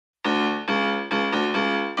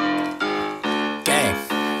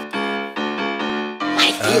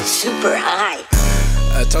man. Feel super high.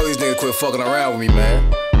 I told these niggas quit fucking around with me,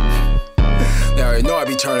 man. They already know I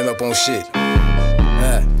be turning up on shit.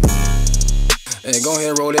 Hey, go ahead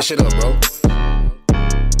and roll that shit up, bro.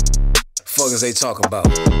 Fuck is they talking about?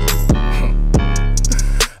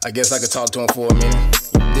 I guess I could talk to him for a minute.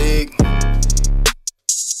 Dig?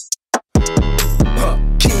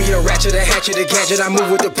 Keep me a ratchet, a hatchet, a gadget. I move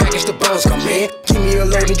with the package, the bones come in. Keep me a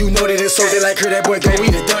load and you know that it's so they like her, that boy go, we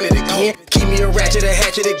done done it again. Keep me a ratchet, a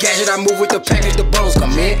hatchet, a gadget. I move with the package, the bones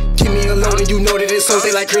come in. Keep me a load and you know that it's so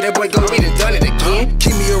they like her, that boy go, we done done it again.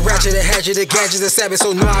 Keep me a ratchet, a hatchet, a gadget, a savage,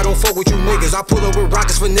 so no, I don't fuck with you niggas. I pull up with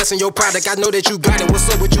rockets, finessing your product. I know that you got it, what's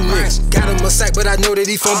up with you niggas? Got him a sack, but I know that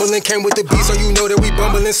he fumbling. Came with the beat, so you know that we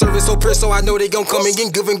bumbling. Service so pissed, so I know they gon' come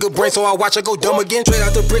again. Giving good brain, so I watch her go dumb again. Straight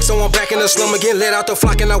out the brick, so I'm back in the slum again. Let out the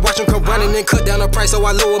flock and I watch them come running and cut down the price, so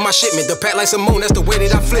I lower my shipment. The pack like Simone, that's the way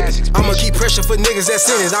that I flip it. I'ma keep pressure for niggas that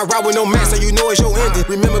sentence. I ride with no mask, so you know it's your ending.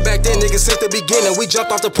 Remember back then, niggas, since the beginning, we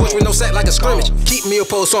jumped off the porch with no sack like a scrimmage. Keep me a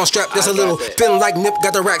pole, so I'm strapped, that's a little. Feeling like Nip,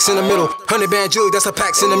 got the racks in the middle. 100-band jug, that's a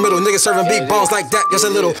packs in the middle. Niggas serving big bombs like that, just a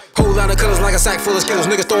little. Whole lot of colors like a sack full of Skittles.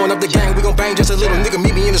 Niggas throwing up the gang, we gon' bang just a little. Nigga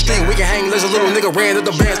meet me in the street, we can hang, there's a little. Nigga ran up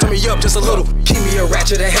the bands, turn me up just a little. Keep me a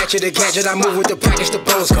ratchet, a hatchet, a gadget. I move with the package, the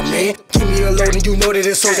bones come in. Keep me a load and you know that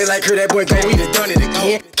it's so they like her, that boy go, we done done it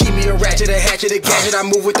again. Keep me a ratchet, a hatchet, a gadget. I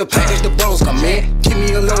move with the package, the bones come in. Keep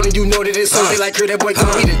me a load and you know that it's so they like her, that boy go,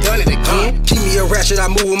 we done done it again. Keep me a ratchet, I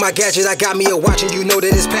move with my gadget. I got me a watch and you know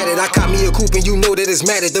that it's padded. I caught me a coupe and you know that it's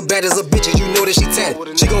matted. The baddest of bitches, you know that she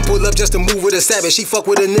tatted. She gon' pull up just to move with a savage. She fuck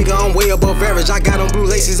with a nigga, I'm way above average. I got on blue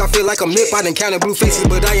laces, I feel like a Mip. I done counted blue faces,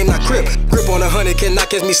 but I am not crip. Grip on 100, cannot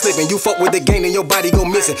catch me slipping. You fuck with the gang, then your body go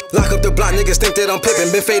missing. Lock up the block, niggas think that I'm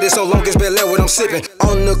pippin'. Been faded so long, it's been let what I'm sipping.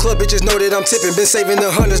 All in the club, bitches know that I'm tipping. Been saving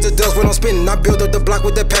the hundreds, the dust when I'm spinning. I build up the block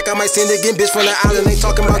with the pack, I might send again. Bitch from the island, ain't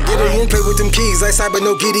talking about getting in. Play with them keys, like side but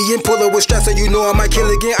no Gideon. Pull up with straps, so you know I might kill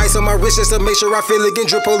again. Ice on my wrist just to make sure I feel again.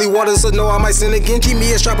 Drip holy water, so know I might sin again. Keep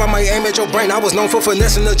me a strap, I might aim at your brain. I was known for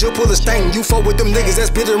finessing the drill, pull a stain. You fuck with them niggas, that's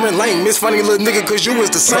bitter and lame. Miss funny little nigga, cause you was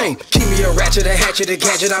the same. Keep me a ratchet, a hatchet, a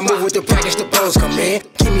gadget. I move with the package, the bones come in.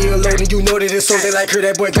 Keep me a load and you know that it's so they like her,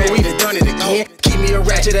 that boy go, we done done it again. Keep me a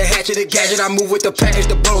ratchet, a hatchet, a gadget. I move with the package,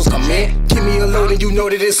 the bones come in. Keep me a load and you know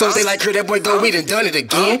that it's so they like her, that boy go, we done done it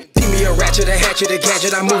again. Keep me a ratchet, a hatchet, a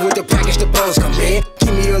gadget. I move with the package, the bones come in.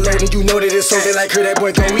 Keep me a load and you know that it's so they like her, that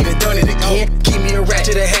boy go, we done done it again. Keep me a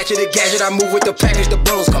ratchet, a hatchet, a gadget. I move with the package, the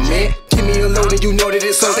bones come in. Keep me a load and you know that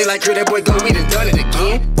it's so they like her, that boy go, we done done it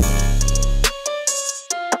again.